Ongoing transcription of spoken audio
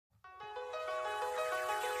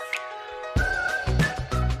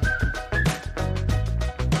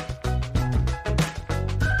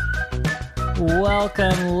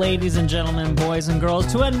Welcome, ladies and gentlemen, boys and girls,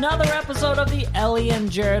 to another episode of the Ellie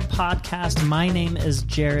and Jared podcast. My name is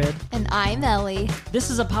Jared. And I'm Ellie.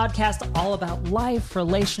 This is a podcast all about life,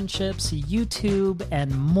 relationships, YouTube,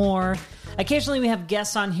 and more. Occasionally we have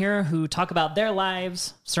guests on here who talk about their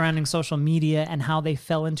lives surrounding social media and how they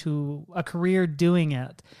fell into a career doing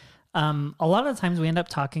it. A lot of the times we end up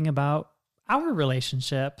talking about our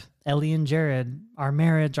relationship, Ellie and Jared, our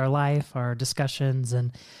marriage, our life, our discussions,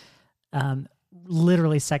 and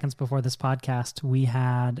literally seconds before this podcast, we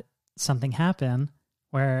had something happen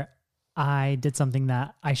where I did something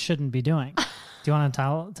that I shouldn't be doing. Do you want to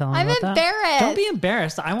tell them I'm about that? embarrassed. Don't be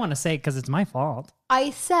embarrassed. I want to say it because it's my fault.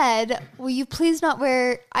 I said, will you please not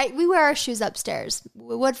wear... we wear our shoes upstairs,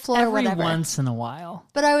 wood floor, Every whatever. once in a while.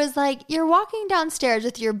 But I was like, you're walking downstairs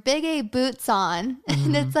with your big A boots on,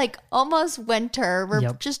 and it's like almost winter.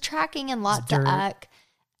 We're just tracking in lots of uck.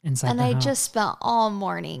 Inside And the I house. just spent all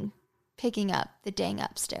morning picking up the dang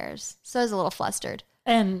upstairs. So I was a little flustered.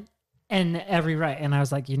 And every right. And I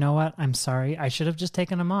was like, you know what? I'm sorry. I should have just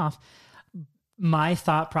taken them off. My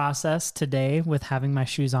thought process today with having my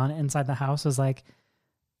shoes on inside the house was like,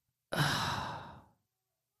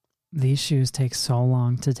 these shoes take so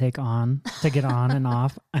long to get on and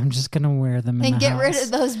off. I'm just going to wear them in And the get house. rid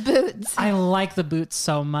of those boots. I like the boots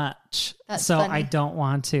so much. That's so funny. I don't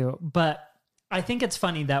want to. But I think it's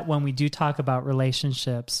funny that when we do talk about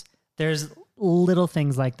relationships, there's little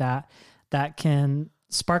things like that can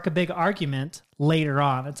spark a big argument later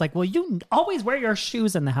on. It's like, well, you always wear your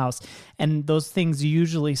shoes in the house. And those things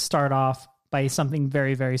usually start off by something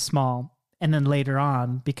very, very small and then later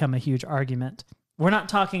on become a huge argument. We're not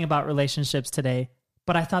talking about relationships today,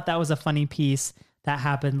 but I thought that was a funny piece that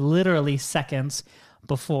happened literally seconds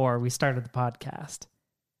before we started the podcast.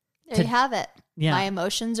 There you have it. Yeah. My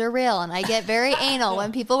emotions are real, and I get very anal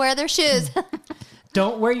when people wear their shoes.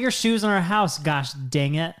 Don't wear your shoes in our house. Gosh,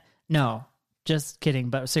 dang it. No, just kidding.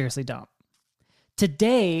 But seriously, don't.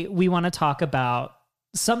 Today, we want to talk about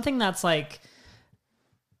something that's like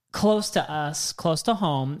close to us, close to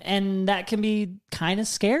home, and that can be kind of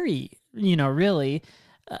scary, really,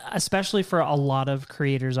 especially for a lot of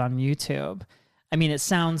creators on YouTube. I mean, it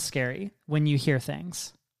sounds scary when you hear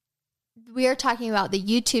things. We are talking about the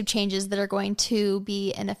YouTube changes that are going to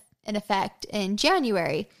be in effect in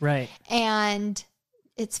January. Right. And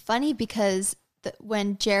it's funny because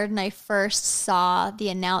when Jared and I first saw the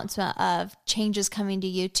announcement of changes coming to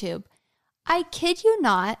YouTube, I kid you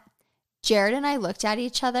not, Jared and I looked at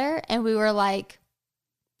each other and we were like,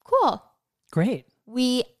 cool. Great.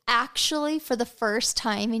 We actually, for the first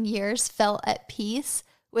time in years, felt at peace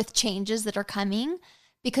with changes that are coming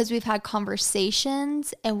because we've had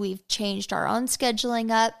conversations and we've changed our own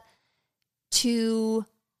scheduling up to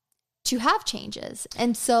have changes.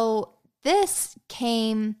 And so this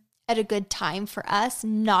came at a good time for us,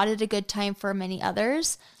 not at a good time for many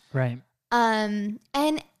others. Right. And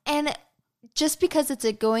just because it's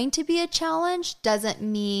going to be a challenge doesn't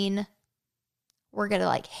mean we're going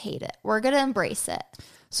to hate it. We're going to embrace it.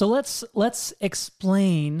 So let's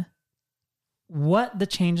explain what the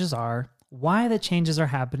changes are, why the changes are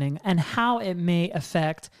happening, and how it may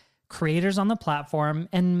affect creators on the platform,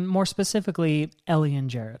 and more specifically, Ellie and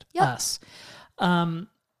Jared, us.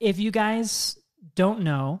 If you guys don't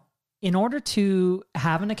know, in order to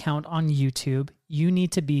have an account on YouTube, you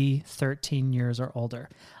need to be 13 years or older.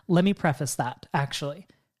 Let me preface that, actually.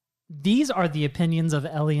 These are the opinions of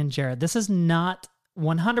Ellie and Jared. This is not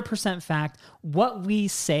 100% fact. What we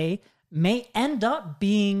say may end up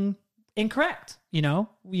being incorrect.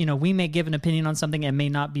 We may give an opinion on something and may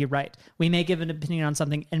not be right. We may give an opinion on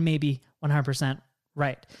something and may be 100%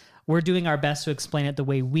 right. We're doing our best to explain it the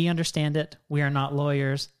way we understand it. We are not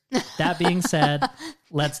lawyers. That being said,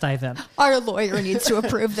 let's dive in. Our lawyer needs to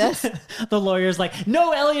approve this. The lawyer's like,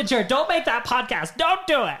 no, Ellie and Jared, don't make that podcast. Don't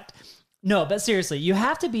do it. No, but seriously, you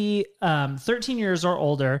have to be 13 years or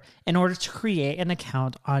older in order to create an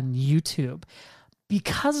account on YouTube.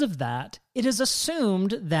 Because of that, it is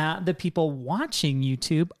assumed that the people watching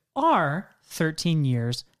YouTube are 13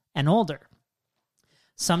 years and older.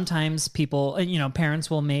 Sometimes people,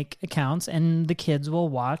 parents will make accounts and the kids will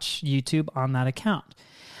watch YouTube on that account.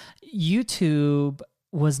 YouTube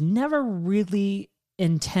was never really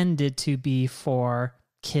intended to be for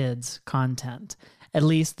kids content. At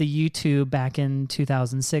least the YouTube back in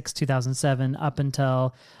 2006, 2007, up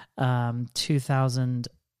until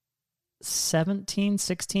 2017,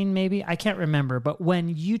 16 maybe. I can't remember. But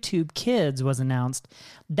when YouTube Kids was announced,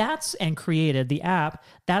 and created the app,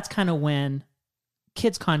 that's kind of when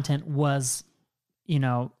kids content was,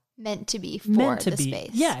 meant to be for the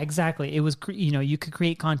space. Yeah, exactly. It was, you could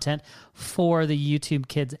create content for the YouTube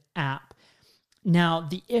Kids app. Now,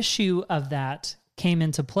 the issue of that came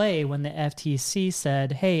into play when the FTC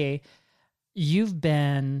said, hey, you've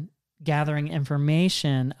been gathering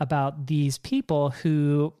information about these people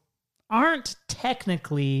who aren't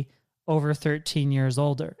technically over 13 years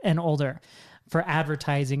older for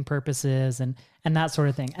advertising purposes and that sort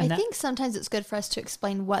of thing. And I think sometimes it's good for us to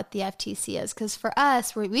explain what the FTC is, because for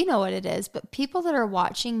us, we know what it is, but people that are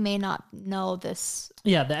watching may not know this.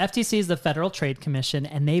 Yeah, the FTC is the Federal Trade Commission,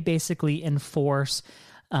 and they basically enforce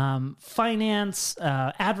finance,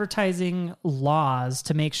 advertising laws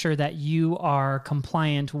to make sure that you are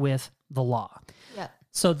compliant with the law. Yeah.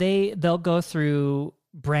 So they'll go through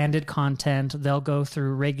branded content, they'll go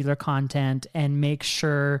through regular content and make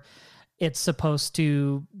sure it's supposed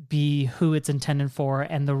to be who it's intended for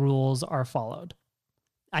and the rules are followed.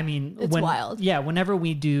 I mean, it's wild. Yeah, whenever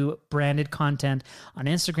we do branded content on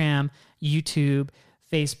Instagram, YouTube,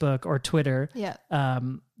 Facebook, or Twitter,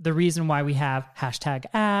 the reason why we have hashtag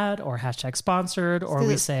ad or hashtag sponsored, or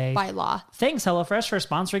we say by law, thanks HelloFresh for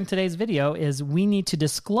sponsoring today's video, is we need to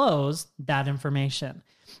disclose that information.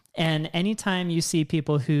 And anytime you see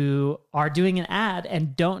people who are doing an ad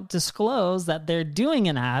and don't disclose that they're doing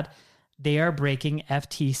an ad, they are breaking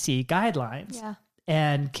FTC guidelines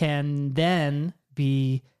and can then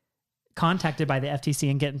be contacted by the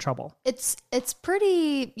FTC and get in trouble. It's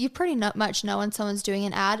pretty, you pretty much know when someone's doing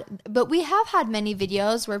an ad, but we have had many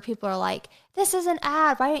videos where people are like, this is an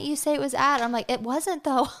ad. Why didn't you say it was ad? I'm like, it wasn't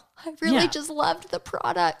though. I really just loved the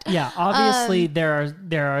product. Yeah. Obviously there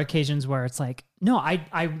are occasions where it's like, no,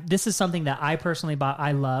 I this is something that I personally bought.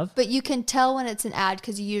 I love. But you can tell when it's an ad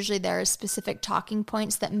because usually there are specific talking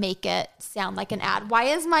points that make it sound like an ad. Why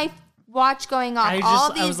is my watch going off?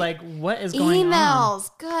 I was like, what is going on? Emails.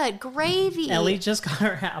 Good gravy. Ellie just got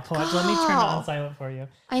her Apple Watch. Let me turn it on silent for you.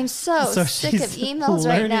 I'm so sick of emails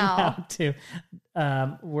right now. How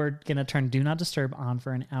to, we're going to turn Do Not Disturb on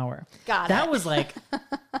for an hour. That was like...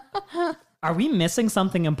 Are we missing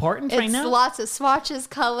something important right now? It's lots of swatches,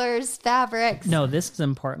 colors, fabrics. No, this is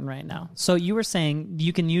important right now. So you were saying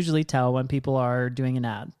you can usually tell when people are doing an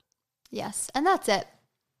ad. Yes, and that's it.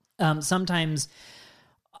 Sometimes,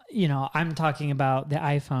 I'm talking about the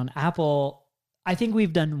iPhone. Apple, I think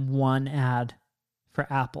we've done one ad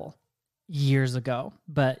for Apple years ago.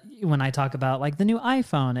 But when I talk about like the new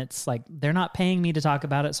iPhone, it's like they're not paying me to talk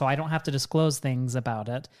about it, so I don't have to disclose things about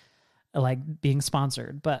it, like being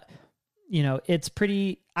sponsored. But it's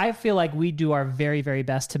I feel like we do our very, very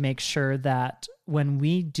best to make sure that when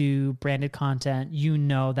we do branded content,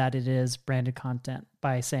 that it is branded content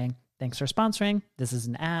by saying, thanks for sponsoring. This is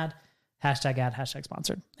an ad, hashtag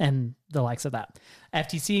sponsored, and the likes of that.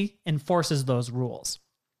 FTC enforces those rules.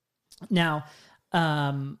 Now,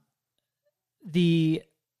 the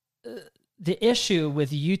issue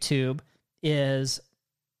with YouTube is,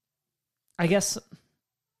 I guess,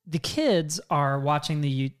 the kids are watching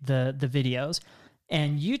the videos,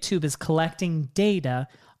 and YouTube is collecting data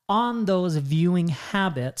on those viewing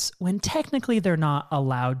habits when technically they're not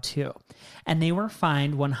allowed to. And they were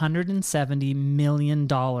fined $170 million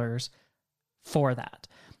for that.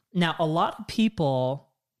 Now, a lot of people,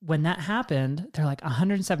 when that happened, they're like,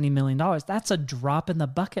 $170 million, that's a drop in the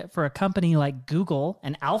bucket for a company like Google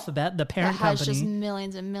and Alphabet, the parent company. That has just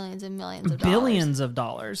millions and millions and millions of dollars. Billions of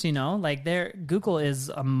dollars, Google is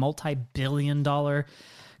a multi-billion-dollar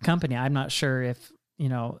company. I'm not sure if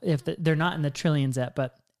they're not in the trillions yet,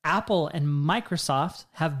 but Apple and Microsoft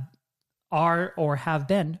have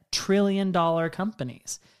been trillion-dollar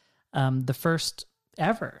companies, the first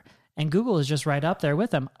ever. And Google is just right up there with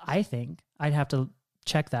them, I think. I'd have to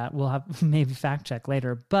check that. We'll have maybe fact check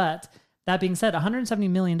later. But that being said, $170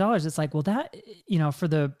 million, it's like, well, that, for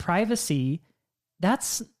the privacy,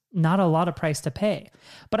 that's not a lot of price to pay.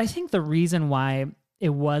 But I think the reason why it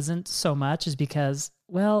wasn't so much is because,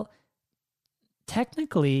 well,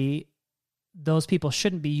 technically those people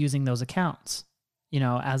shouldn't be using those accounts,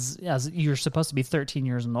 as you're supposed to be 13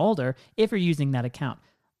 years and older if you're using that account.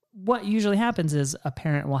 What usually happens is a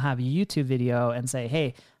parent will have a YouTube video and say,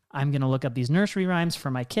 hey, I'm going to look up these nursery rhymes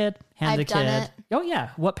for my kid, hand the kid. Oh yeah.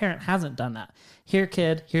 What parent hasn't done that? Here,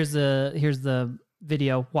 kid, here's the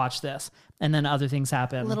video, watch this. And then other things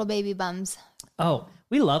happen. Little Baby Bums. Oh,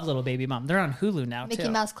 we love Little Baby Bum. They're on Hulu now too. Mickey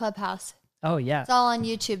Mouse Clubhouse. Oh yeah. It's all on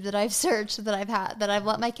YouTube that I've searched, that I've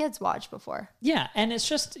let my kids watch before. Yeah. And it's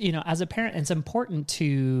just, as a parent, it's important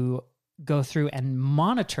to go through and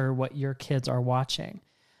monitor what your kids are watching.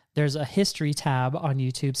 There's a history tab on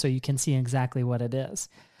YouTube so you can see exactly what it is.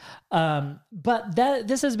 But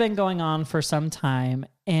this has been going on for some time.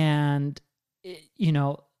 And,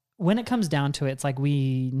 when it comes down to it, it's like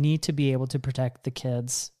we need to be able to protect the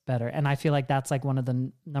kids better. And I feel like that's like one of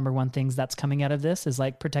the number one things that's coming out of this is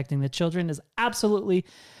like protecting the children is absolutely,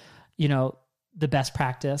 you know, the best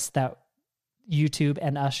practice that YouTube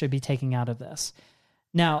and us should be taking out of this.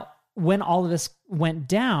 Now, when all of this went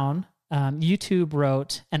down, YouTube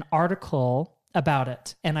wrote an article about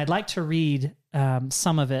it. And I'd like to read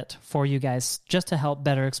some of it for you guys just to help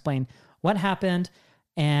better explain what happened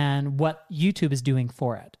and what YouTube is doing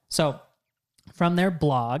for it. So from their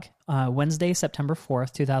blog, Wednesday, September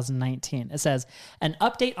 4th, 2019, it says, an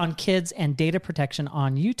update on kids and data protection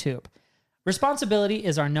on YouTube. Responsibility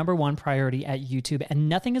is our number one priority at YouTube, and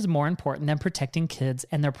nothing is more important than protecting kids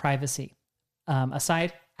and their privacy.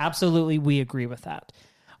 Absolutely, we agree with that.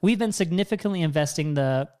 We've been significantly investing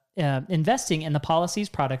in the policies,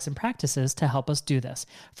 products, and practices to help us do this.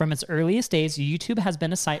 From its earliest days, YouTube has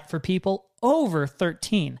been a site for people over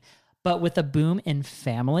 13. But with a boom in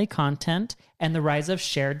family content and the rise of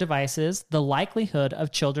shared devices, the likelihood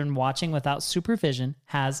of children watching without supervision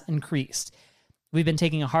has increased. We've been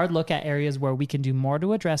taking a hard look at areas where we can do more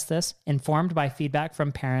to address this, informed by feedback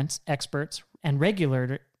from parents, experts, and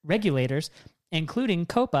regulators, including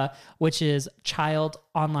COPPA, which is Child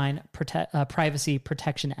Online Privacy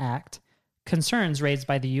Protection Act, concerns raised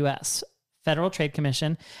by the U.S. Federal Trade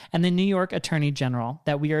Commission, and the New York Attorney General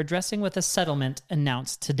that we are addressing with a settlement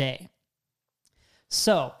announced today.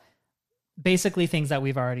 So, basically things that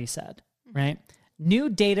we've already said, right? New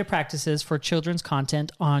data practices for children's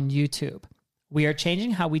content on YouTube. We are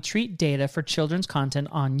changing how we treat data for children's content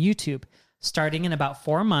on YouTube. Starting in about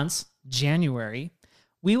 4 months, January,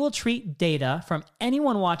 we will treat data from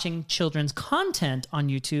anyone watching children's content on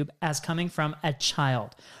YouTube as coming from a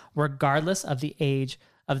child, regardless of the age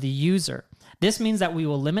of the user. This means that we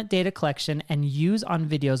will limit data collection and use on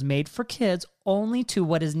videos made for kids only to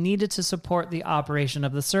what is needed to support the operation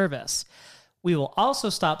of the service. We will also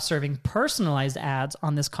stop serving personalized ads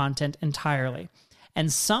on this content entirely.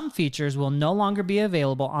 And some features will no longer be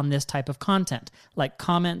available on this type of content, like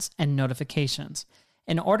comments and notifications.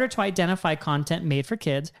 In order to identify content made for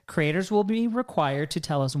kids, creators will be required to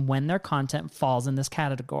tell us when their content falls in this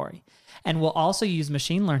category. And we'll also use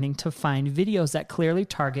machine learning to find videos that clearly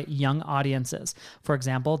target young audiences. For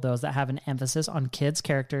example, those that have an emphasis on kids'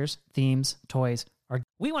 characters, themes, toys, or...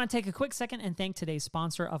 We want to take a quick second and thank today's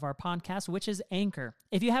sponsor of our podcast, which is Anchor.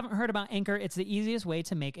 If you haven't heard about Anchor, it's the easiest way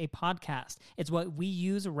to make a podcast. It's what we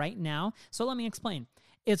use right now. So let me explain.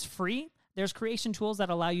 It's free. There's creation tools that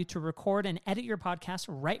allow you to record and edit your podcast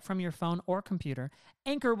right from your phone or computer.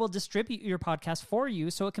 Anchor will distribute your podcast for you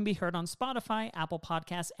so it can be heard on Spotify, Apple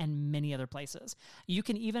Podcasts, and many other places. You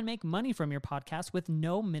can even make money from your podcast with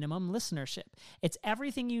no minimum listenership. It's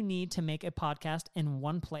everything you need to make a podcast in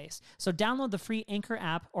one place. So download the free Anchor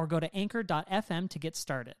app or go to anchor.fm to get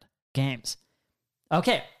started. Games.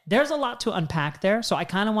 Okay, there's a lot to unpack there, so I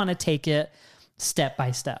kind of want to take it step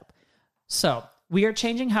by step. So, we are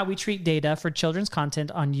changing how we treat data for children's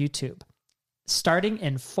content on YouTube, starting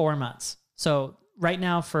in 4 months. So right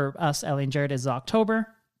now for us, Ellie and Jared, is October.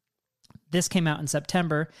 This came out in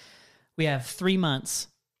September. We have 3 months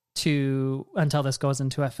until this goes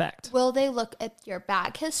into effect. Will they look at your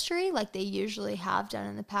back history like they usually have done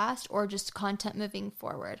in the past, or just content moving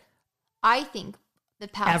forward? I think the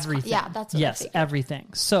past. Everything. That's what I figured. Everything.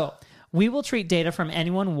 So we will treat data from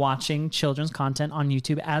anyone watching children's content on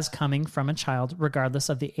YouTube as coming from a child, regardless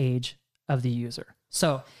of the age of the user.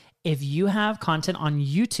 So if you have content on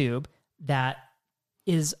YouTube that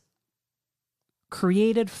is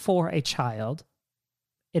created for a child,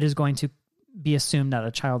 it is going to be assumed that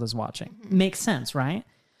a child is watching. Mm-hmm. Makes sense, right?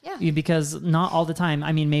 Yeah. Because not all the time,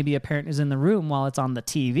 I mean, maybe a parent is in the room while it's on the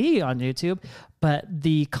TV on YouTube, but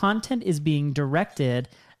the content is being directed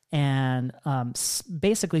and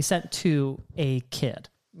basically sent to a kid,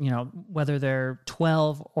 whether they're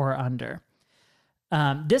 12 or under.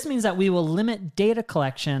 This means that we will limit data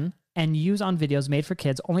collection and use on videos made for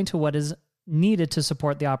kids only to what is needed to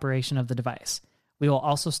support the operation of the device. We will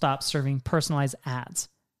also stop serving personalized ads.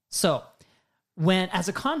 So as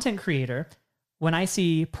a content creator, when I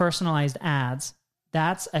see personalized ads,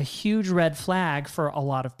 that's a huge red flag for a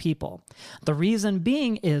lot of people. The reason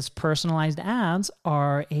being is personalized ads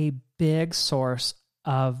are a big source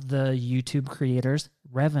of the YouTube creators'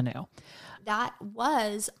 revenue. That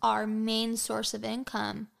was our main source of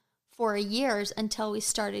income for years until we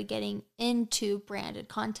started getting into branded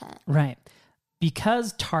content. Right.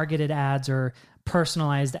 Because targeted ads or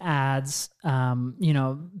personalized ads,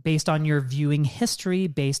 based on your viewing history,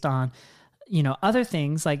 based on other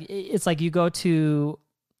things, like it's like you go to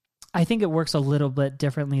I think it works a little bit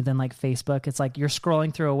differently than like Facebook. It's like you're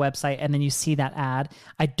scrolling through a website and then you see that ad.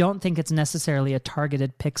 I don't think it's necessarily a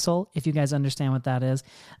targeted pixel, if you guys understand what that is.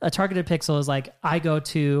 A targeted pixel is like I go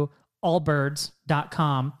to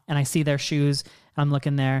allbirds.com and I see their shoes. I'm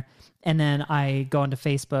looking there. And then I go into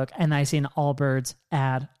Facebook and I see an Allbirds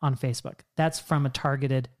ad on Facebook. That's from a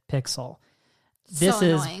targeted pixel. This so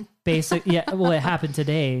is annoying. basic. Yeah. Well, it happened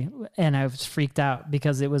today and I was freaked out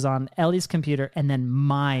because it was on Ellie's computer and then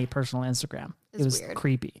my personal Instagram. It was weird.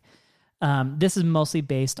 creepy. This is mostly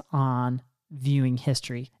based on viewing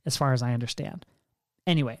history, as far as I understand.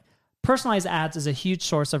 Anyway, personalized ads is a huge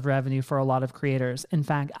source of revenue for a lot of creators. In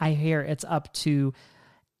fact, I hear it's up to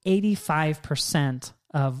 85%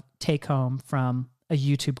 of take home from a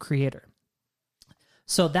YouTube creator.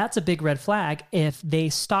 So that's a big red flag if they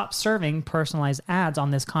stop serving personalized ads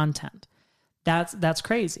on this content. That's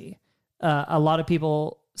crazy. A lot of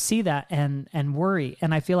people see that and worry.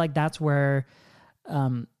 And I feel like that's where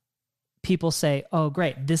people say, oh,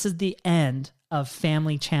 great, this is the end of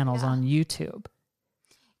family channels on YouTube.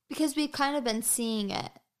 Because we've kind of been seeing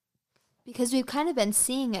it.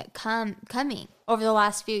 Coming over the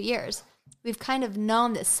last few years. We've kind of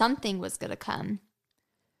known that something was going to come.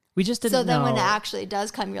 We just didn't know. So then when it actually does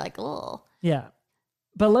come, you're like, oh. Yeah.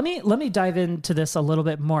 But let me dive into this a little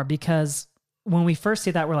bit more, because when we first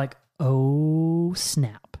see that, we're like, oh,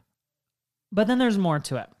 snap. But then there's more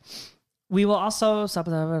to it. We will also,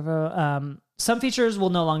 some features will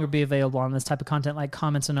no longer be available on this type of content, like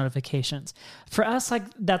comments and notifications. For us, like,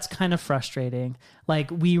 that's kind of frustrating. Like,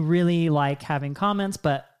 we really like having comments,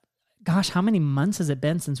 but gosh, how many months has it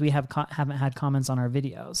been since we haven't had comments on our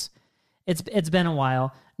videos? It's been a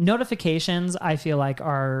while. Notifications, I feel like,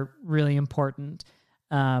 are really important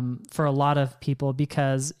for a lot of people,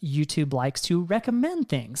 because YouTube likes to recommend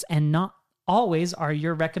things, and not always are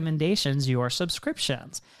your recommendations your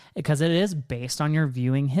subscriptions, because it is based on your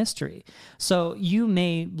viewing history. So you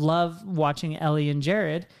may love watching Ellie and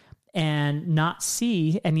Jared and not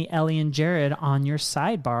see any Ellie and Jared on your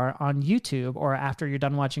sidebar on YouTube or after you're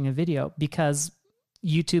done watching a video, because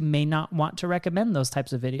YouTube may not want to recommend those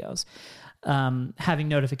types of videos. Having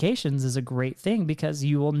notifications is a great thing because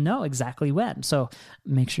you will know exactly when. So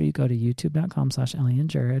make sure you go to youtube.com/Ellie and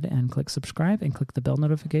Jared and click subscribe and click the bell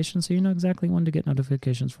notification so you know exactly when to get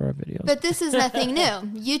notifications for our videos. But this is nothing new.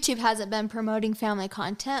 YouTube hasn't been promoting family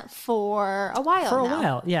content for a while now. For a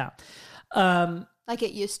while, yeah. Like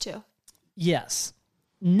it used to. Yes.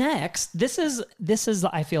 Next, this is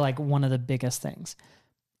I feel like one of the biggest things.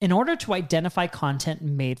 In order to identify content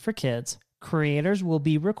made for kids, creators will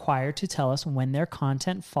be required to tell us when their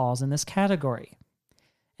content falls in this category.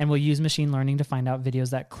 And we'll use machine learning to find out videos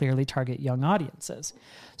that clearly target young audiences.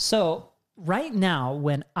 So right now,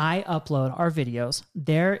 when I upload our videos,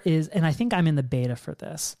 there is, and I think I'm in the beta for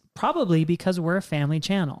this, probably because we're a family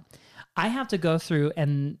channel. I have to go through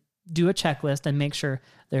and do a checklist and make sure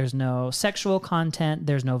there's no sexual content,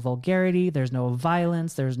 there's no vulgarity, there's no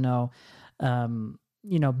violence, there's no,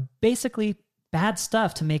 basically bad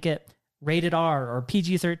stuff to make it rated R or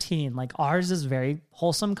PG-13. Like, ours is very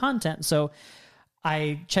wholesome content. So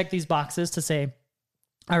I check these boxes to say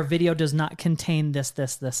our video does not contain this,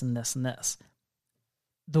 and this.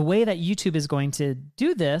 The way that YouTube is going to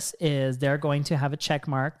do this is they're going to have a check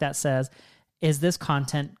mark that says, is this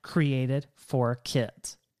content created for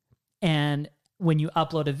kids? And when you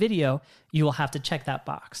upload a video, you will have to check that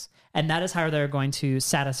box. And that is how they're going to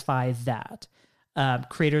satisfy that.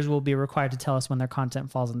 Creators will be required to tell us when their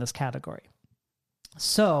content falls in this category.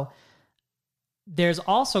 So there's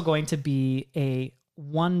also going to be a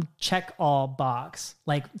one check all box.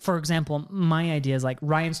 Like, for example, my idea is like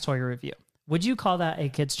Ryan's Toy Review. Would you call that a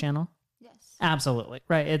kids channel? Yes. Absolutely.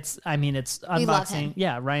 Right. It's unboxing. We love him.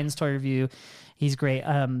 Yeah. Ryan's Toy Review. He's great.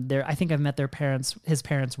 I think I've met his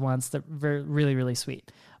parents once. They're really, really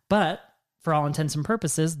sweet. But for all intents and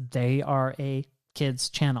purposes, they are a kids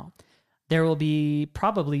channel. There will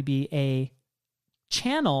probably be a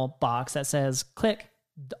channel box that says, click,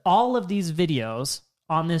 all of these videos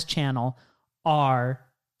on this channel are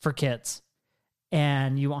for kids.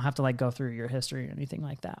 And you won't have to go through your history or anything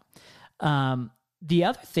like that. The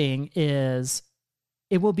other thing is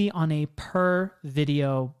it will be on a per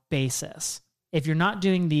video basis. If you're not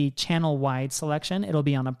doing the channel-wide selection, it'll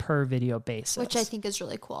be on a per video basis. Which I think is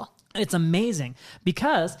really cool. It's amazing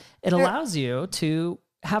because it allows you to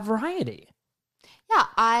have variety.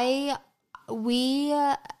 Yeah,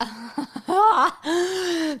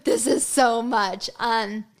 this is so much.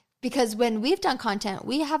 Because when we've done content,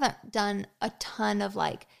 we haven't done a ton of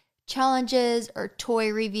challenges or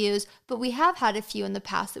toy reviews, but we have had a few in the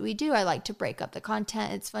past that we do. I like to break up the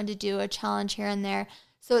content. It's fun to do a challenge here and there.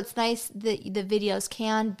 So it's nice that the videos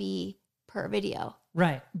can be per video.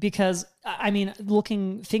 Right. Because I mean,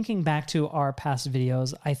 thinking back to our past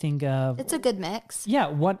videos, I think It's a good mix. yeah,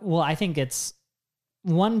 I think it's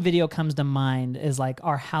one video comes to mind is like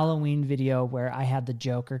our Halloween video where I had the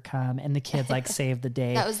Joker come and the kids like saved the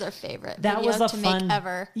day. That was their favorite That video was a to fun make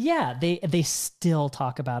ever. Yeah, they still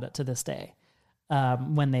talk about it to this day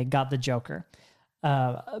when they got the Joker.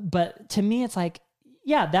 But to me, it's like,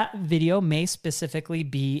 yeah, that video may specifically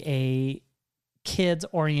be a kids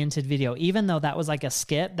oriented video, even though that was like a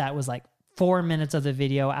skit that was like 4 minutes of the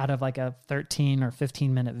video out of like a 13 or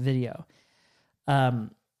 15-minute video.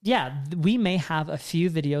 Yeah, we may have a few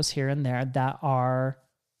videos here and there that are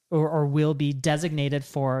or will be designated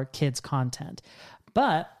for kids content.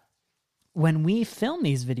 But when we film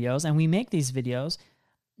these videos and we make these videos,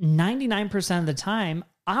 99% of the time,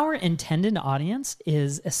 our intended audience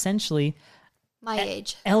is essentially My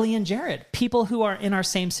age. Ellie and Jared, people who are in our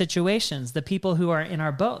same situations, the people who are in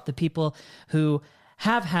our boat, the people who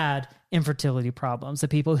have had infertility problems, the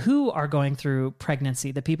people who are going through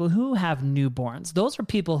pregnancy, the people who have newborns. Those are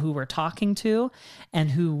people who we're talking to and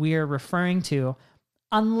who we're referring to,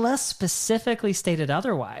 unless specifically stated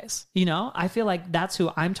otherwise. You know, I feel like that's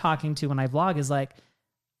who I'm talking to when I vlog is like,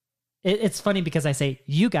 it's funny because I say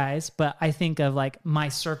you guys, but I think of like my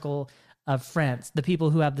circle of friends, the people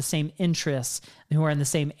who have the same interests, who are in the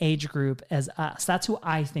same age group as us. That's who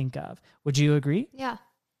I think of. Would you agree? Yeah.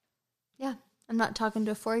 Yeah. I'm not talking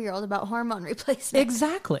to a 4-year-old about hormone replacement.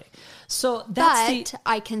 Exactly. So that's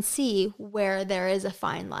I can see where there is a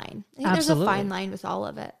fine line. I think Absolutely. there's a fine line with all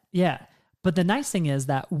of it. Yeah. But the nice thing is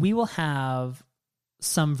that we will have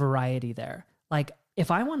some variety there. Like if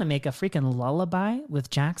I want to make a freaking lullaby with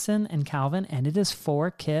Jackson and Calvin and it is for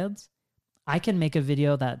kids, I can make a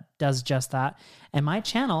video that does just that. And my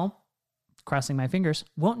channel, crossing my fingers,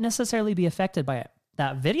 won't necessarily be affected by it.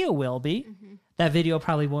 That video will be. Mm-hmm. That video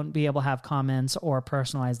probably won't be able to have comments or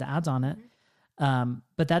personalized ads on it. Mm-hmm.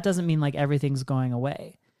 But that doesn't mean like everything's going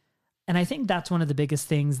away. And I think that's one of the biggest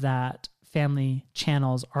things that family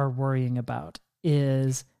channels are worrying about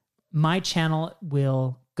is my channel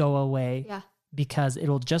will go away. Yeah. Because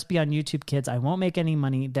it'll just be on YouTube Kids. I won't make any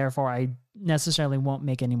money. Therefore, I necessarily won't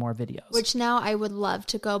make any more videos. Which now I would love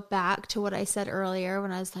to go back to what I said earlier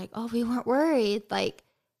when I was like, oh, we weren't worried. Like,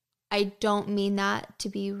 I don't mean that to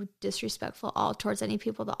be disrespectful all towards any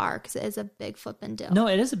people that are, because it is a big flipping deal. No,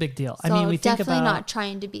 it is a big deal. So I mean, we think definitely about... not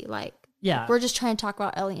trying to be like, yeah, we're just trying to talk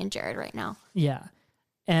about Ellie and Jared right now. Yeah.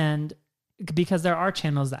 And because there are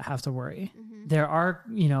channels that have to worry. Mm-hmm. There are,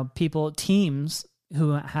 teams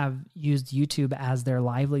who have used YouTube as their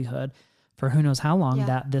livelihood for who knows how long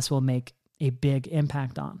that this will make a big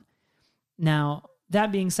impact on. Now, that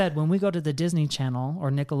being said, when we go to the Disney Channel or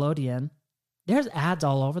Nickelodeon, there's ads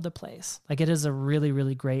all over the place. Like it is a really,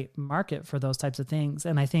 really great market for those types of things.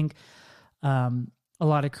 And I think a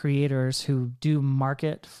lot of creators who do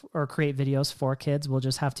market or create videos for kids will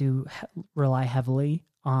just have to rely heavily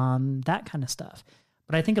on that kind of stuff.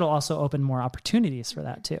 But I think it'll also open more opportunities for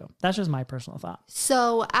that too. That's just my personal thought.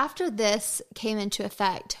 So after this came into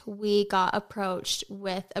effect, we got approached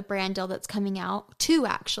with a brand deal that's coming out. 2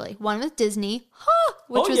 actually. One with Disney,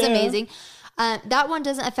 which was amazing. That one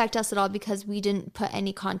doesn't affect us at all because we didn't put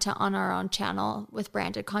any content on our own channel with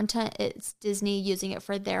branded content. It's Disney using it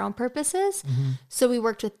for their own purposes. Mm-hmm. So we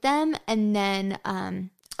worked with them, and then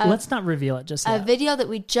let's not reveal it just yet. A video that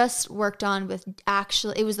we just worked on with,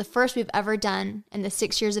 actually, it was the first we've ever done in the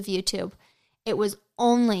 6 years of YouTube. It was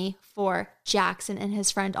only for Jackson and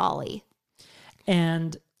his friend Ollie.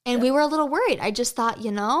 And we were a little worried. I just thought,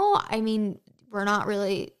 we're not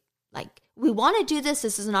really like, we want to do this.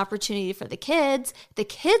 This is an opportunity for the kids. The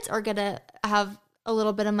kids are going to have a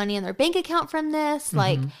little bit of money in their bank account from this. Mm-hmm.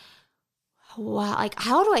 Like, wow, like,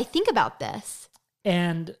 how do I think about this?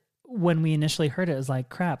 And when we initially heard it, it was like,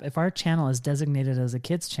 crap, if our channel is designated as a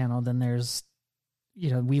kids channel, then there's,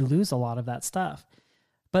 we lose a lot of that stuff.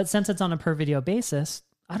 But since it's on a per video basis,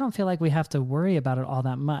 I don't feel like we have to worry about it all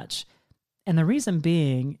that much. And the reason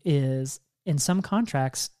being is in some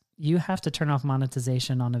contracts, you have to turn off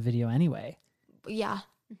monetization on a video anyway. Yeah.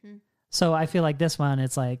 Mm-hmm. So I feel like this one,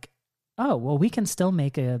 it's like, oh, well, we can still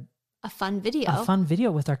make a fun video. A fun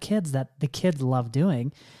video with our kids that the kids love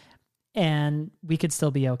doing. And we could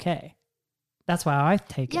still be okay. That's why I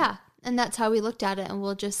take it. Yeah. And that's how we looked at it. And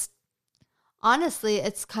we'll just, honestly,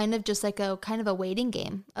 it's kind of just like a waiting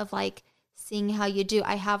game of like seeing how you do.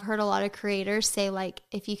 I have heard a lot of creators say like,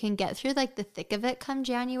 if you can get through like the thick of it come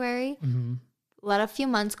January, mm-hmm. let a few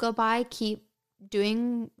months go by, keep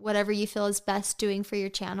doing whatever you feel is best doing for your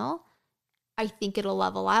channel. I think it'll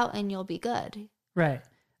level out and you'll be good. Right.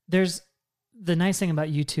 There's the nice thing about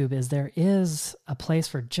YouTube is there is a place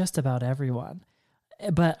for just about everyone.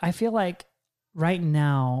 But I feel like right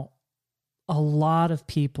now, a lot of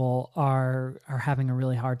people are having a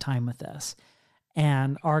really hard time with this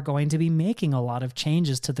and are going to be making a lot of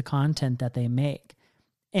changes to the content that they make.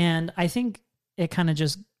 And I think it kind of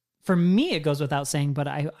just, for me, it goes without saying, but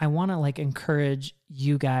I want to like encourage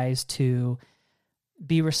you guys to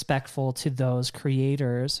be respectful to those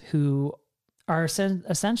creators who are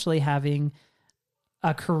essentially having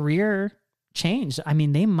a career change. I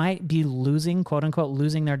mean, they might be losing, quote unquote,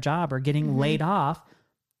 losing their job or getting laid off.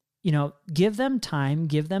 You know, give them time,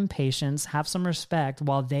 give them patience, have some respect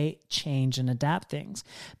while they change and adapt things.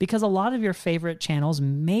 Because a lot of your favorite channels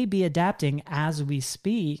may be adapting as we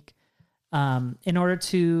speak in order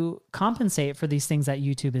to compensate for these things that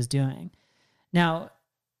YouTube is doing. Now,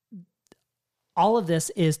 all of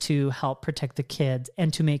this is to help protect the kids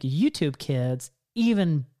and to make YouTube Kids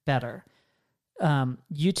even better.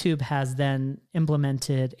 YouTube has then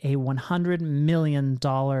implemented a $100 million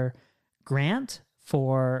grant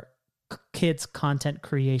for kids content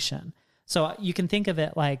creation. So you can think of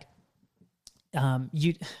it like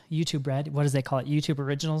YouTube Red. What do they call it? YouTube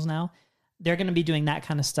Originals now. They're going to be doing that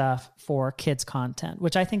kind of stuff for kids content,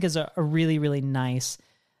 which I think is a really, really nice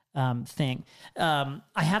thing. I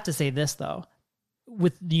have to say this though,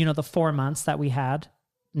 with, you know, the 4 months that we had,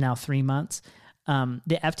 now 3 months,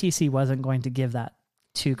 the FTC wasn't going to give that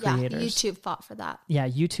to creators. Yeah, YouTube fought for that. Yeah,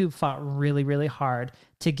 YouTube fought really, really hard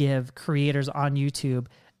to give creators on YouTube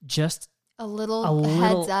just a little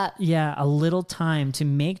heads up. Yeah, a little time to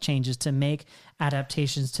make changes, to make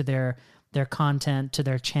adaptations to their content, to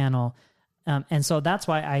their channel. And so that's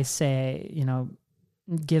why I say, you know,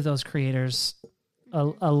 give those creators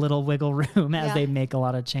a little wiggle room as they make a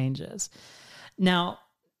lot of changes. Now,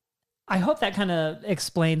 I hope that kind of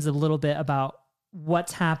explains a little bit about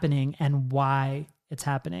what's happening and why it's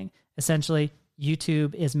happening. Essentially,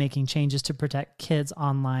 YouTube is making changes to protect kids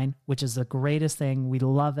online, which is the greatest thing. We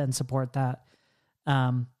love and support that.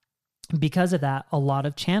 Because of that, a lot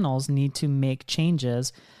of channels need to make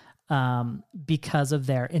changes because of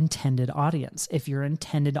their intended audience. If your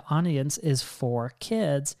intended audience is for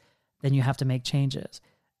kids, then you have to make changes.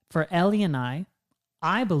 For Ellie and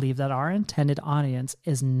I believe that our intended audience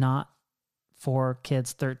is not for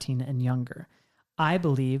kids 13 and younger. I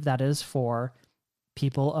believe that is for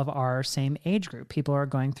people of our same age group. People are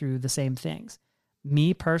going through the same things.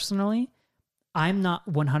 Me personally, I'm not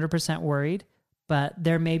 100% worried, but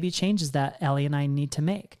there may be changes that Ellie and I need to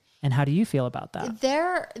make. And how do you feel about that?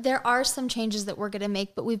 There are some changes that we're going to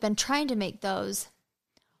make, but we've been trying to make those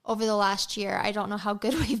over the last year. I don't know how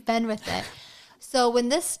good we've been with it. So when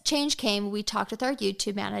this change came, we talked with our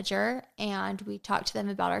YouTube manager and we talked to them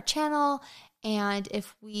about our channel and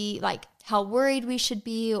if we like how worried we should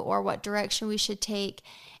be or what direction we should take.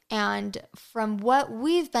 And from what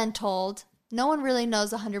we've been told, no one really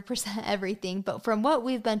knows 100% everything, but from what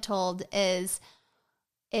we've been told is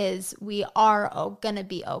we are going to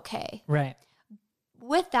be okay. Right.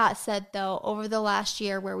 With that said, though, over the last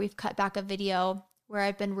year where we've cut back a video, where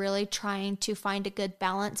I've been really trying to find a good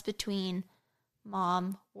balance between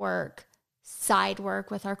mom, work, side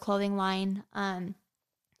work with our clothing line, and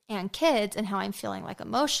kids and how I'm feeling like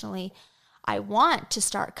emotionally, I want to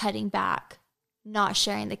start cutting back, not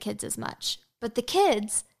sharing the kids as much. But the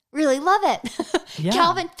kids really love it. Yeah.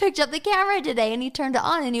 Calvin picked up the camera today and he turned it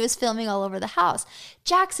on and he was filming all over the house.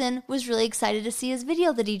 Jackson was really excited to see his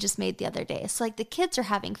video that he just made the other day. So like the kids are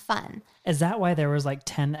having fun. Is that why there was like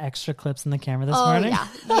 10 extra clips in the camera this morning?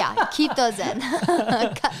 Yeah. Keep those in.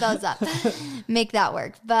 Cut those up. Make that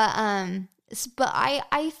work. But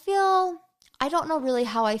I feel, I don't know really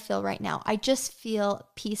how I feel right now. I just feel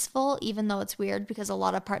peaceful, even though it's weird because a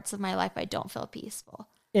lot of parts of my life I don't feel peaceful.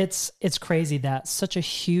 It's crazy that such a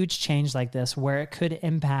huge change like this, where it could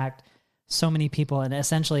impact so many people and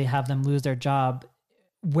essentially have them lose their job,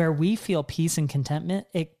 where we feel peace and contentment,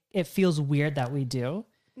 it feels weird that we do.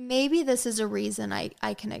 Maybe this is a reason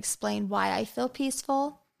I can explain why I feel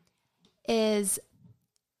peaceful is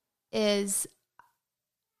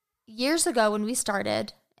years ago when we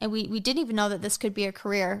started, and we didn't even know that this could be a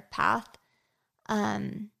career path,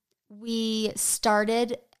 we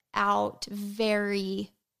started out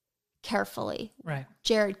very carefully. Right.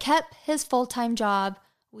 Jared kept his full-time job.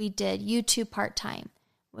 We did YouTube part-time.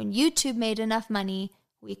 When YouTube made enough money,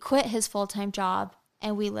 we quit his full-time job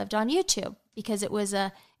and we lived on YouTube because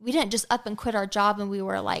we didn't just up and quit our job and we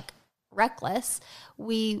were like reckless.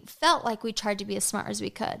 We felt like we tried to be as smart as we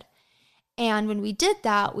could. And when we did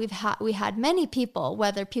that, we had many people,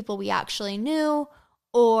 whether people we actually knew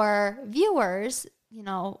or viewers,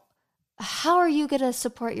 how are you going to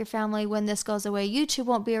support your family when this goes away? YouTube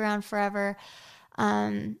won't be around forever.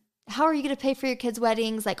 How are you going to pay for your kids'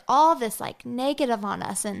 weddings? Like all this like negative on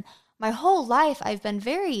us. And my whole life, I've been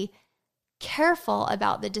very careful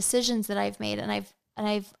about the decisions that I've made. And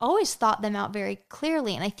I've always thought them out very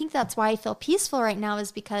clearly. And I think that's why I feel peaceful right now,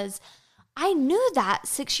 is because I knew that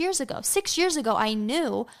 6 years ago. 6 years ago, I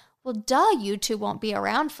knew, well, YouTube won't be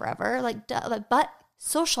around forever. But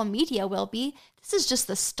social media will be. This is just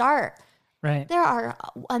the start. Right. There are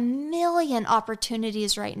a million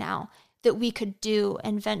opportunities right now that we could do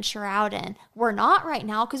and venture out in. We're not right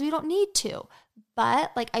now because we don't need to.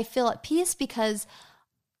 But like, I feel at peace because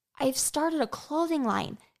I've started a clothing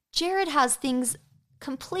line. Jared has things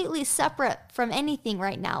completely separate from anything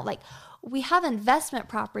right now. Like, we have investment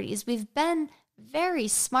properties. We've been very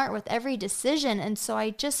smart with every decision. And so I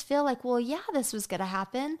just feel like, well, yeah, this was going to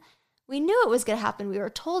happen. We knew it was going to happen. We were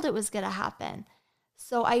told it was going to happen.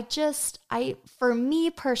 So for me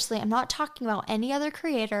personally, I'm not talking about any other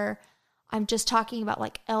creator. I'm just talking about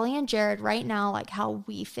like Ellie and Jared right now, like how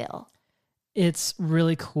we feel. It's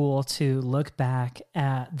really cool to look back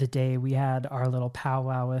at the day we had our little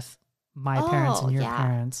powwow with my parents and your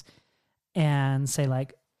parents and say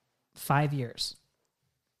like 5 years.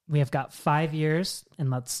 We have got 5 years and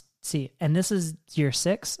let's see. And this is year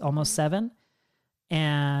 6, almost 7.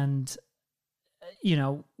 And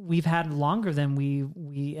we've had longer than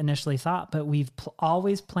we initially thought, but we've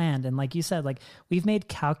always planned. And like you said, like we've made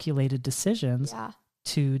calculated decisions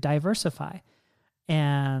to diversify.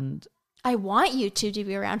 And I want YouTube to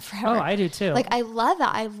be around forever. Oh, I do too. Like, I love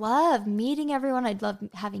that. I love meeting everyone. I love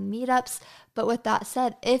having meetups. But with that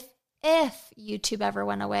said, if YouTube ever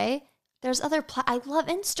went away, there's other, I love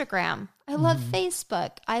Instagram. I love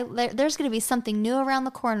Facebook. There's going to be something new around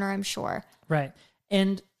the corner, I'm sure. Right.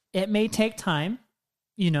 And it may take time.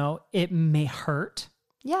 It may hurt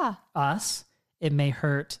us. It may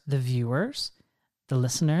hurt the viewers, the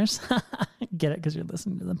listeners. Get it? Because you're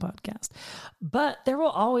listening to the podcast. But there will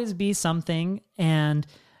always be something, and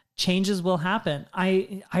changes will happen.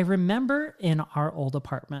 I remember in our old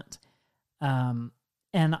apartment, and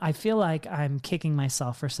I feel like I'm kicking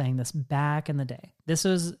myself for saying this back in the day. This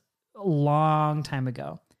was a long time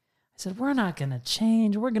ago. I said, we're not going to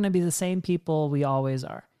change. We're going to be the same people we always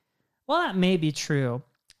are. Well, that may be true.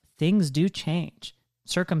 Things do change.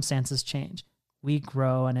 Circumstances change. We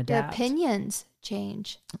grow and adapt. The opinions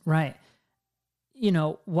change. Right.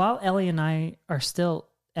 While Ellie and I are still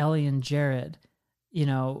Ellie and Jared,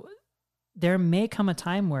 there may come a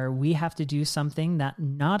time where we have to do something that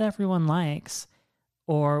not everyone likes,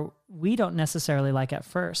 or we don't necessarily like at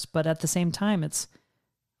first. But at the same time, it's,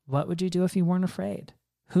 what would you do if you weren't afraid?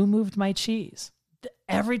 Who moved my cheese?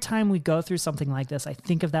 Every time we go through something like this, I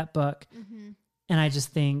think of that book and I just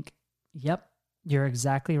think, yep, you're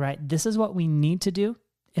exactly right. This is what we need to do.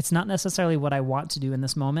 It's not necessarily what I want to do in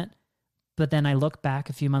this moment, but then I look back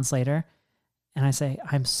a few months later and I say,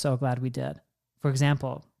 I'm so glad we did. For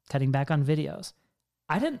example, cutting back on videos.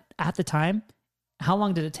 I didn't, at the time, how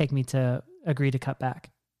long did it take me to agree to cut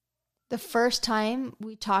back? The first time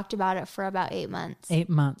we talked about it for about 8 months. 8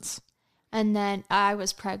 months. And then I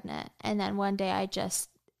was pregnant. And then one day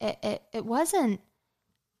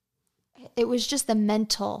it was just the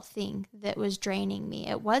mental thing that was draining me.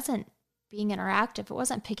 It wasn't being interactive. It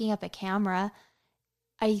wasn't picking up a camera.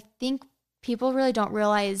 I think people really don't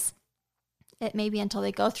realize it maybe until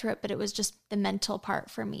they go through it, but it was just the mental part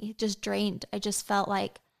for me, just drained. I just felt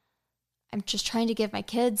like I'm just trying to give my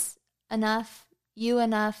kids enough, you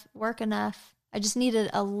enough, work enough. I just needed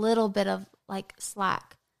a little bit of like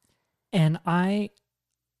slack. And we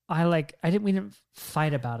didn't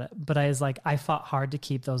fight about it, but I fought hard to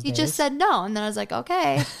keep those days. He just said no. And then I was like,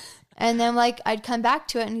 okay. And then I'd come back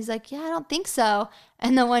to it and he's like, yeah, I don't think so.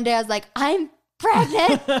 And then one day I was like, I'm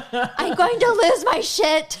pregnant. I'm going to lose my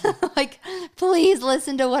shit. Please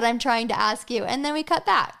listen to what I'm trying to ask you. And then we cut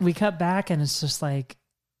back. And it's just like,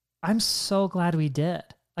 I'm so glad we did.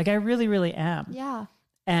 Like, I really, really am. Yeah.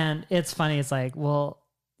 And it's funny. It's like, well,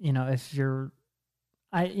 if you're,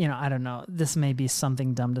 I don't know, this may be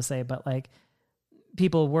something dumb to say, but like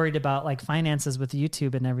people worried about like finances with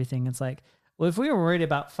YouTube and everything. It's like, well, if we were worried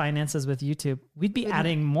about finances with YouTube, we'd be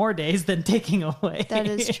adding more days than taking away. That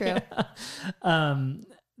is true.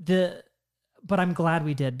 But I'm glad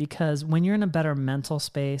we did, because when you're in a better mental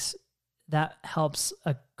space, that helps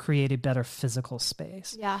create a better physical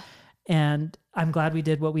space. Yeah. And I'm glad we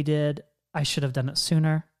did what we did. I should have done it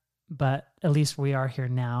sooner, but at least we are here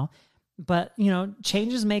now. But,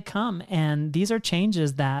 changes may come, and these are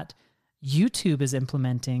changes that YouTube is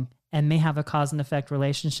implementing and may have a cause and effect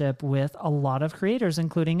relationship with a lot of creators,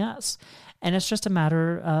 including us. And it's just a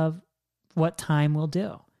matter of what time will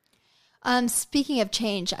do. Speaking of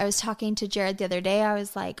change, I was talking to Jared the other day. I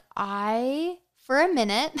was like, for a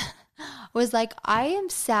minute, was like, I am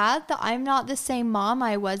sad that I'm not the same mom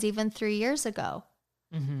I was even 3 years ago.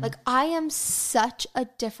 Mm-hmm. Like, I am such a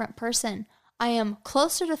different person. I am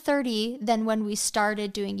closer to 30 than when we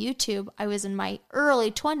started doing YouTube. I was in my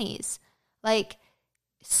early 20s. Like,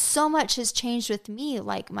 so much has changed with me,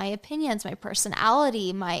 like my opinions, my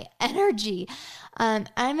personality, my energy.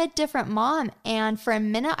 I'm a different mom. And for a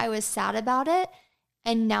minute, I was sad about it.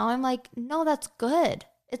 And now I'm like, no, that's good.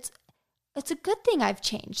 It's a good thing I've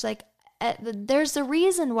changed. Like, there's a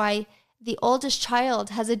reason why the oldest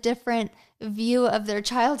child has a different view of their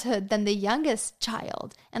childhood than the youngest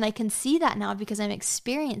child. And I can see that now because I'm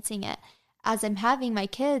experiencing it as I'm having my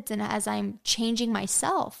kids and as I'm changing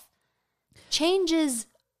myself. Change is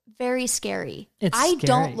very scary. I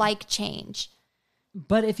don't like change.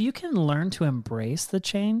 But if you can learn to embrace the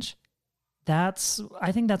change,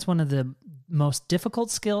 I think that's one of the most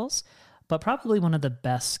difficult skills, but probably one of the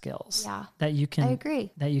best skills that you can, I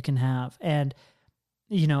agree, that you can have. And,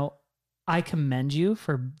 you know, I commend you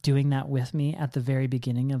for doing that with me at the very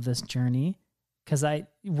beginning of this journey. Because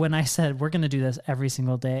when I said we're going to do this every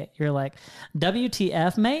single day, you're like,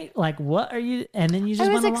 WTF, mate? Like, what are you? And then you just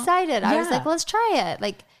I was excited. I was Yeah. like, let's try it.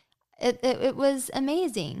 Like, it was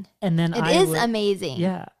amazing. And then it is amazing.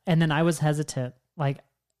 Yeah. And then I was hesitant. Like,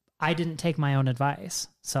 I didn't take my own advice.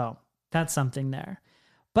 So that's something there.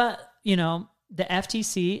 But, you know, the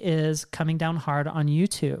FTC is coming down hard on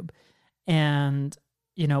YouTube. And,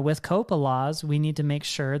 you know, with COPA laws, we need to make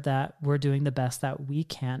sure that we're doing the best that we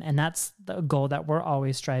can. And that's the goal that we're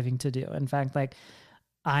always striving to do. In fact, like,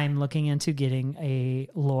 I'm looking into getting a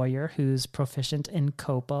lawyer who's proficient in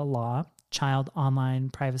COPA law, Child Online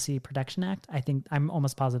Privacy Protection Act. I'm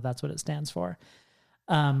almost positive that's what it stands for.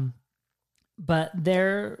 But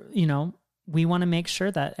you know, we want to make sure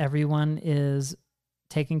that everyone is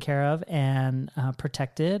taken care of and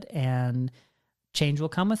protected, and change will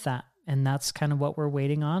come with that. And that's kind of what we're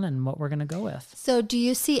waiting on and what we're going to go with. So do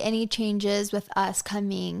you see any changes with us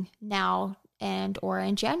coming now or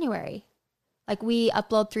in January? Like, we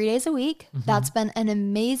upload 3 days a week. Mm-hmm. That's been an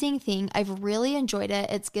amazing thing. I've really enjoyed it.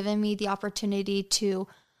 It's given me the opportunity to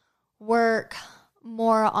work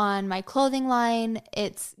more on my clothing line.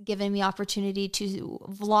 It's given me opportunity to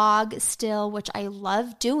vlog still, which I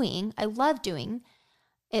love doing.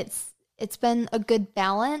 It's been a good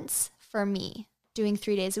balance for me doing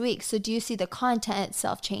 3 days a week. So do you see the content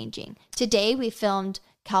itself changing? Today we filmed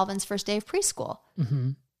Calvin's first day of preschool.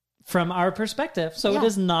 Mm-hmm. From our perspective. So it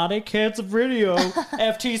is not a kids video.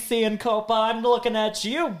 FTC and COPA, I'm looking at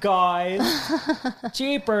you guys.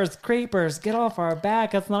 Jeepers creepers, get off our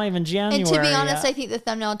back. It's not even January. And to be honest, I think the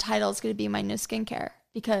thumbnail title is going to be my new skincare,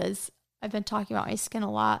 because I've been talking about my skin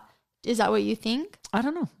a lot. Is that what you think? I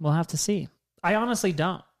don't know. We'll have to see. I honestly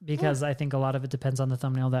don't, because I think a lot of it depends on the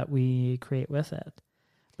thumbnail that we create with it.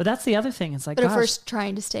 But that's the other thing. It's like, but if we're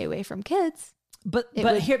trying to stay away from kids. But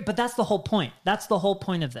that's the whole point. That's the whole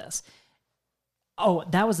point of this. Oh,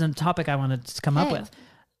 that was a topic I wanted to come up with.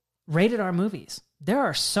 Rated R movies. There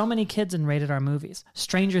are so many kids in rated R movies.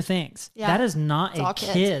 Stranger Things. Yeah. That is not a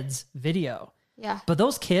kids video. Yeah. But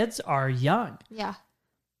those kids are young. Yeah.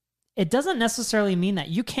 It doesn't necessarily mean that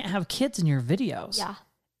you can't have kids in your videos. Yeah.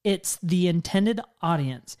 It's the intended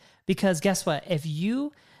audience. Because guess what? If you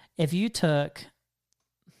took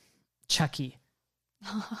Chucky,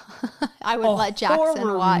 I would let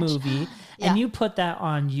Jackson watch movie, and you put that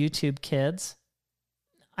on YouTube Kids,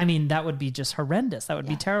 I mean, that would be just horrendous. That would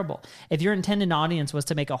be terrible. If your intended audience was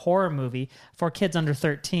to make a horror movie for kids under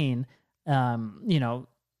 13, you know,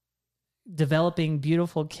 developing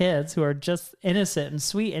beautiful kids who are just innocent and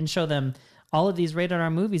sweet, and show them all of these rated R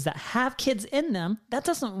movies that have kids in them, that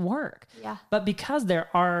doesn't work. Yeah. But because there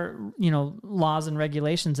are, you know, laws and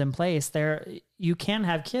regulations in place, you can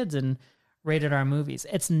have kids in rated R movies.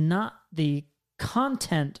 It's not the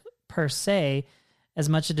content per se as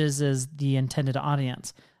much as it is the intended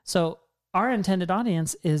audience. So our intended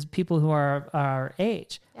audience is people who are our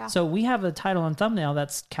age. Yeah. So we have a title and thumbnail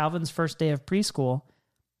that's Calvin's first day of preschool.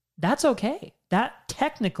 That's okay. That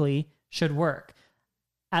technically should work.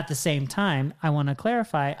 At the same time, I want to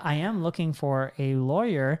clarify, I am looking for a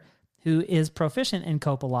lawyer who is proficient in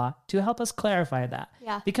COPA law to help us clarify that.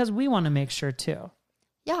 Yeah. Because we want to make sure too.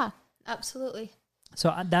 Yeah. Absolutely. So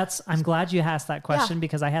I'm glad you asked that question,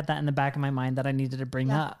 because I had that in the back of my mind that I needed to bring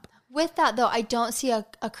up. With that though, I don't see a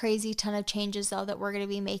crazy ton of changes though that we're going to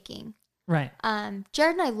be making. Right.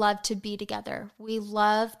 Jared and I love to be together. We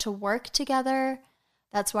love to work together.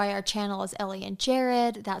 That's why our channel is Ellie and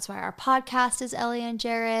Jared. That's why our podcast is Ellie and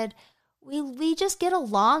Jared. We just get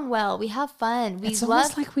along well. We have fun. It's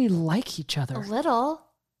almost like we like each other. A little.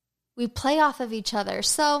 We play off of each other.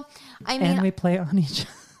 So, I mean. And we play on each other.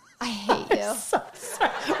 I hate you. So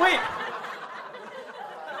sorry. Wait.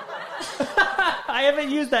 I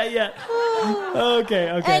haven't used that yet. Okay.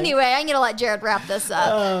 Anyway, I'm going to let Jared wrap this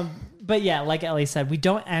up. But yeah, like Ellie said, we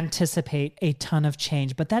don't anticipate a ton of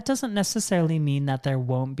change, but that doesn't necessarily mean that there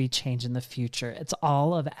won't be change in the future. It's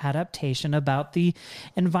all of adaptation about the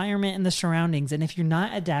environment and the surroundings. And if you're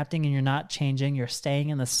not adapting and you're not changing, you're staying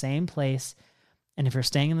in the same place. And if you're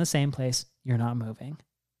staying in the same place, you're not moving.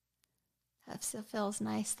 That still feels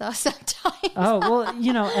nice though sometimes. Oh, well,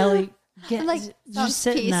 you know, Ellie, just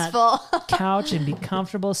sit peaceful. in that couch and be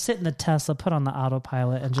comfortable. Sit in the Tesla, put on the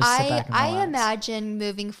autopilot, and just sit back and relax. I imagine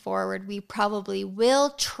moving forward, we probably will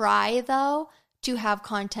try, though, to have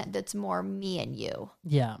content that's more me and you.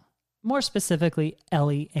 Yeah. More specifically,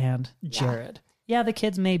 Ellie and Jared. Yeah, the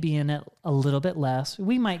kids may be in it a little bit less.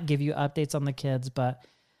 We might give you updates on the kids, but...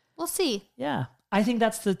 We'll see. Yeah. I think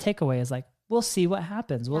that's the takeaway is like, we'll see what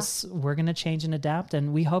happens. We're going to change and adapt,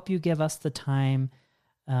 and we hope you give us the time...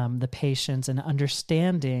 the patience and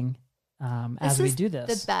understanding as we do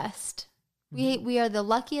this. The best. We are the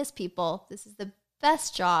luckiest people. This is the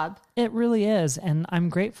best job. It really is. And I'm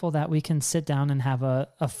grateful that we can sit down and have a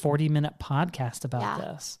 40-minute podcast about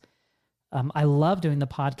this. I love doing the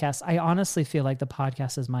podcast. I honestly feel like the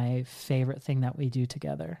podcast is my favorite thing that we do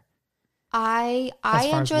together. I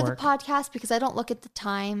enjoy the podcast because I don't look at the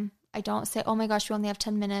time. I don't say, oh my gosh, we only have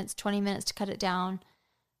 10 minutes, 20 minutes to cut it down.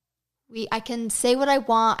 I can say what I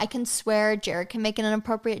want. I can swear. Jared can make an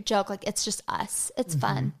inappropriate joke. Like, it's just us. It's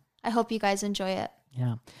fun. I hope you guys enjoy it.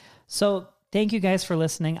 Yeah. So thank you guys for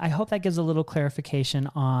listening. I hope that gives a little clarification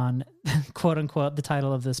on, quote unquote, the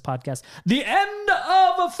title of this podcast, The End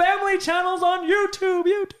of Family Channels on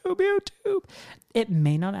YouTube. It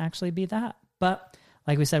may not actually be that, but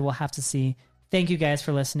like we said, we'll have to see. Thank you guys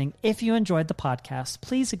for listening. If you enjoyed the podcast,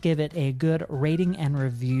 please give it a good rating and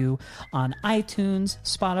review on iTunes,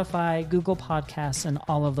 Spotify, Google Podcasts, and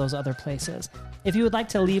all of those other places. If you would like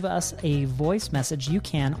to leave us a voice message, you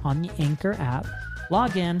can on the Anchor app.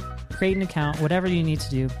 Log in, create an account, whatever you need to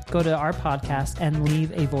do. Go to our podcast and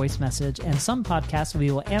leave a voice message. And some podcasts,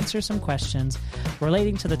 we will answer some questions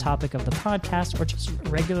relating to the topic of the podcast or just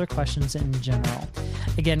regular questions in general.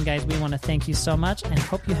 Again, guys, we want to thank you so much and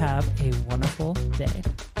hope you have a wonderful day.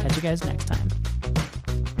 Catch you guys next time.